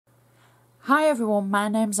Hi everyone, my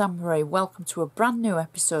name's Anne-Marie. Welcome to a brand new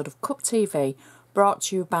episode of Cup TV brought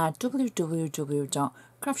to you by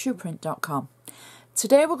www.CraftsUPrint.com.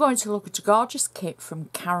 Today we're going to look at a gorgeous kit from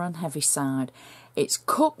Karen Heavyside. It's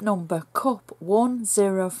cup number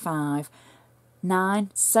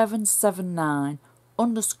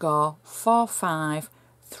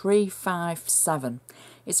 1059799_45357.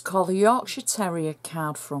 It's called the Yorkshire Terrier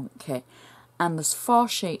card front kit, and there's 4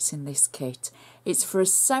 sheets in this kit. It's for a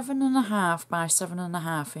 7.5 by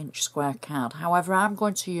 7.5 inch square card. However, I'm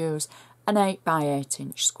going to use an 8 by 8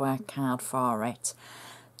 inch square card for it.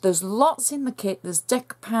 There's lots in the kit. There's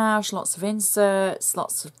decoupage, lots of inserts,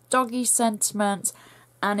 lots of doggy sentiment,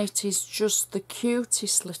 and it is just the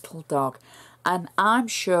cutest little dog. And I'm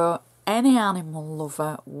sure any animal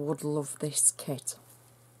lover would love this kit.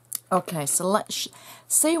 Okay, so let's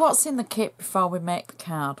see what's in the kit before we make the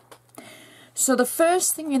card. So the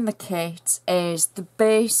first thing in the kit is the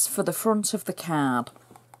base for the front of the card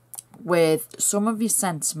with some of your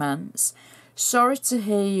sentiments. Sorry to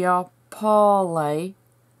hear you're poorly.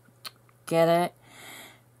 Get it?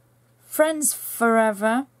 Friends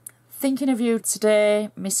forever. Thinking of you today.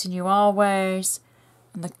 Missing you always.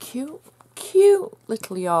 And the cute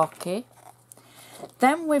little Yorkie.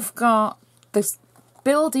 Then we've got this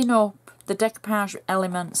building up the decoupage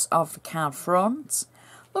elements of the card front.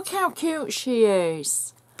 Look how cute she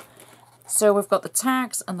is. So we've got the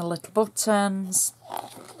tags and the little buttons.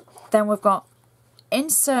 Then we've got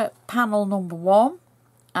insert panel number 1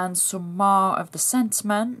 and some more of the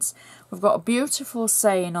sentiments. We've got a beautiful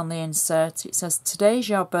saying on the insert. It says, "Today's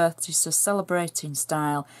your birthday, so celebrate in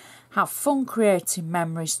style. Have fun creating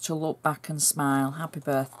memories to look back and smile. Happy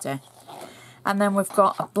birthday." And then we've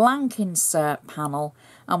got a blank insert panel,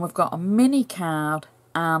 and we've got a mini card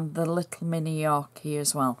and the little mini Yorkie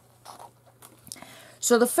as well.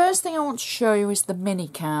 So the first thing I want to show you is the mini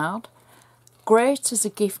card. Great as a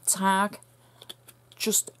gift tag,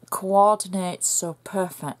 just coordinates so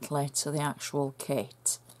perfectly to the actual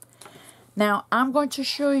kit. Now I'm going to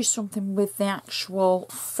show you something with the actual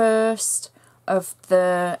first of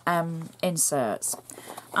the inserts.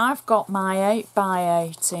 I've got my 8 by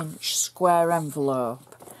 8 inch square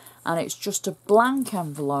envelope, and it's just a blank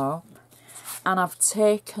envelope. And I've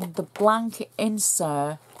taken the blank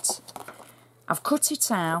insert, I've cut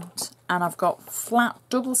it out, and I've got flat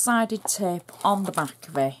double-sided tape on the back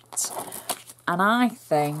of it. And I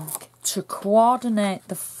think to coordinate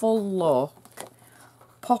the full look,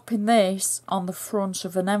 popping this on the front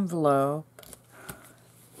of an envelope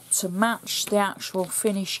to match the actual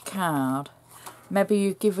finished card. Maybe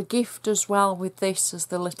you give a gift as well with this as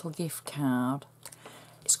the little gift card.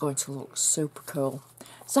 It's going to look super cool.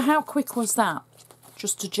 So how quick was that?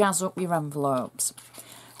 Just to jazz up your envelopes.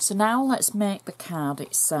 So now let's make the card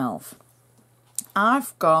itself.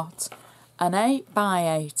 I've got an 8 by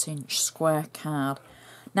 8 inch square card.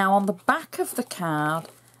 Now on the back of the card,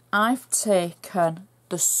 I've taken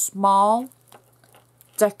the small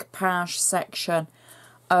decoupage section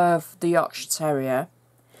of the Yorkshire Terrier.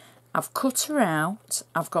 I've cut her out.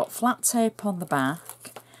 I've got flat tape on the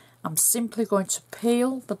back. I'm simply going to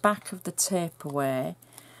peel the back of the tape away,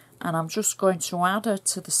 and I'm just going to add her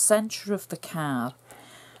to the centre of the card.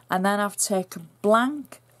 And then I've taken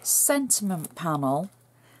blank sentiment panel,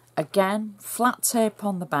 again flat tape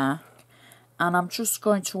on the back, and I'm just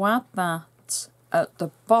going to add that at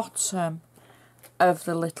the bottom of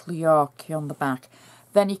the little Yorkie on the back.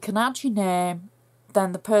 Then you can add your name,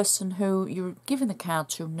 then the person who you're giving the card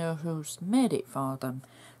to know who's made it for them.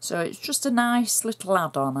 So it's just a nice little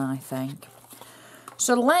add-on, I think.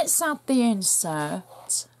 So let's add the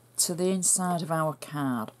insert to the inside of our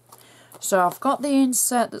card. So I've got the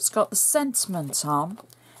insert that's got the sentiment on.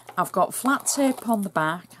 I've got flat tape on the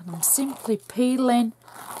back, and I'm simply peeling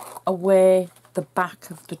away the back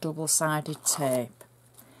of the double-sided tape.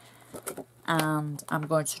 And I'm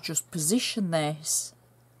going to just position this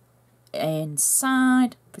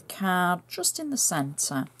inside the card, just in the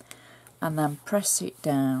centre, and then press it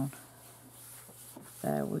down.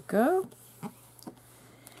 There we go.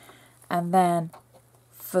 And then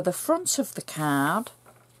for the front of the card,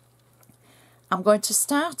 I'm going to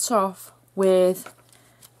start off with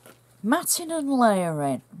matting and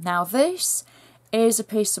layering. Now this is a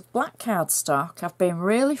piece of black cardstock. I've been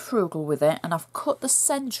really frugal with it, and I've cut the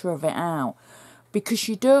centre of it out because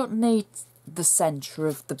you don't need the centre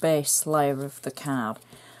of the base layer of the card.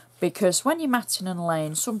 Because when you're matting and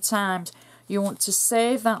laying, sometimes you want to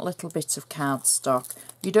save that little bit of cardstock.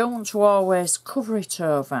 You don't want to always cover it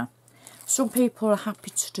over. Some people are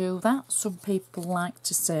happy to do that. Some people like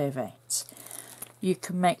to save it. You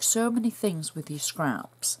can make so many things with your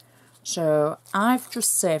scraps. So I've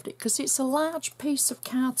just saved it because it's a large piece of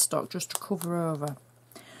cardstock just to cover over.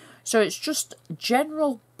 So it's just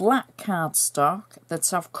general black cardstock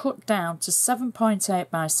that I've cut down to 7.8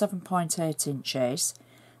 by 7.8 inches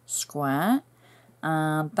square,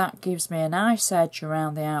 and that gives me a nice edge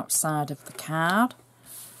around the outside of the card.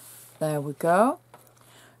 There we go.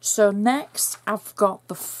 So next I've got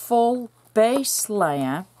the full base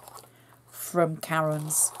layer from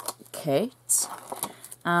Karen's kit,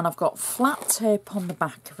 and I've got flat tape on the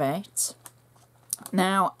back of it.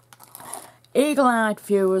 Now, eagle-eyed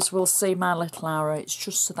viewers will see my little arrow. It's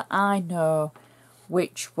just so that I know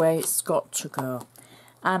which way it's got to go.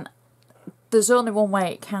 And there's only one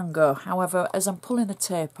way it can go. However, as I'm pulling the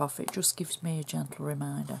tape off, it just gives me a gentle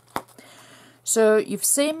reminder. So you've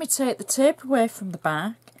seen me take the tape away from the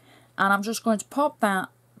back, and I'm just going to pop that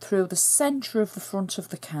through the centre of the front of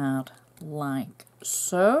the card, like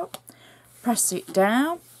so. Press it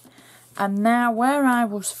down, and now where I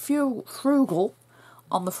was frugal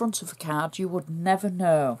on the front of the card, you would never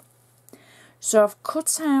know. So I've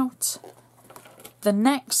cut out the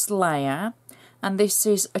next layer, and this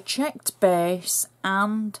is a checked base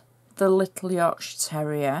and the little Yorkshire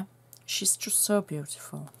Terrier. She's just so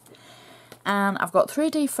beautiful. And I've got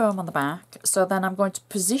 3D foam on the back, so then I'm going to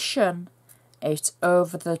position it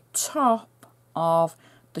over the top of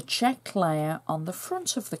the check layer on the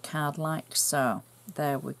front of the card, like so.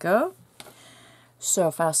 There we go. So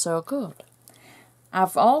far so good.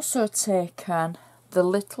 I've also taken the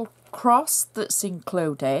little cross that's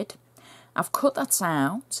included. I've cut that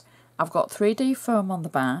out. I've got 3D foam on the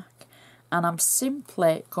back, and I'm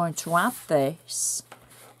simply going to add this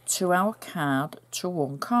to our card to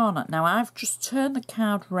one corner. Now I've just turned the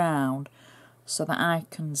card round so that I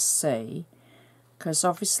can see, because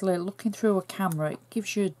obviously looking through a camera it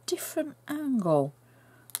gives you a different angle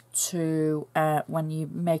to when you're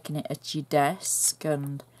making it at your desk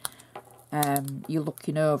and you're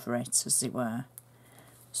looking over it, as it were.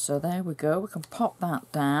 So there we go, we can pop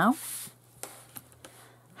that down.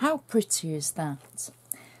 How pretty is that?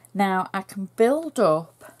 Now I can build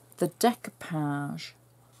up the decoupage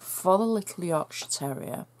for the little Yorkshire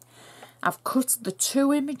Terrier. I've cut the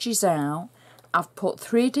two images out. I've put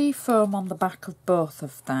 3D foam on the back of both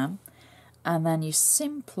of them, and then you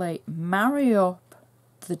simply marry up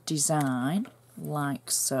the design like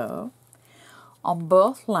so on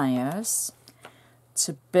both layers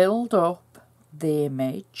to build up the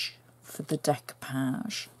image for the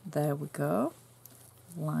decoupage. There we go,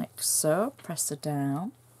 like so. Press her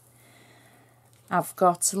down. I've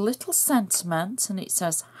got a little sentiment, and it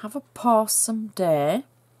says have a pawsome day,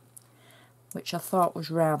 which I thought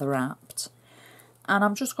was rather apt. And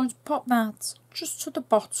I'm just going to pop that just to the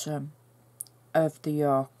bottom of the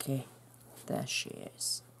Yorkie. There she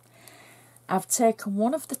is. I've taken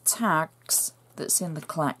one of the tags that's in the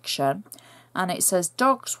collection, and it says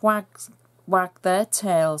dogs wag their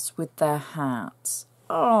tails with their hearts.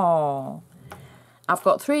 Oh, I've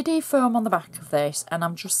got 3D foam on the back of this, and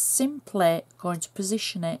I'm just simply going to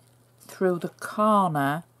position it through the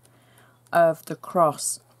corner of the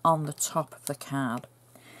cross on the top of the card.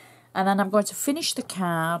 And then I'm going to finish the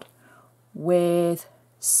card with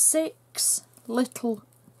 6 little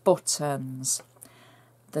buttons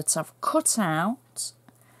that I've cut out.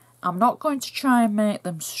 I'm not going to try and make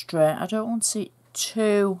them straight. I don't want it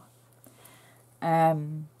too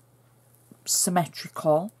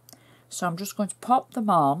symmetrical. So I'm just going to pop them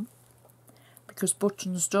on, because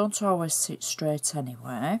buttons don't always sit straight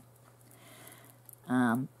anyway.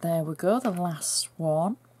 And there we go, the last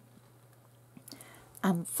one.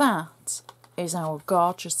 And that is our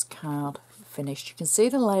gorgeous card finished. You can see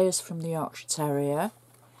the layers from the Yorkshire Terrier,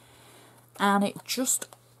 and it just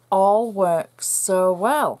all works so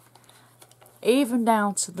well, even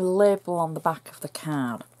down to the label on the back of the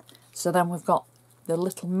card. So then we've got the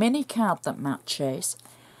little mini card that matches,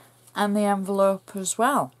 and the envelope as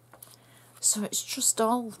well. So it's just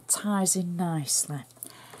all ties in nicely.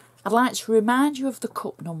 I'd like to remind you of the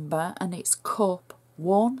cup number, and it's cup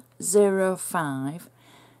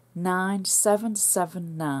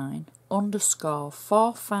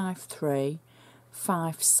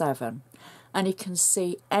 1059779_45357. And you can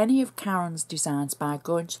see any of Karen's designs by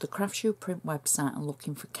going to the CraftsUPrint website and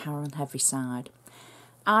looking for Karen Heavyside.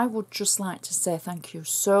 I would just like to say thank you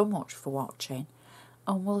so much for watching,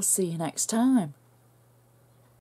 and we'll see you next time.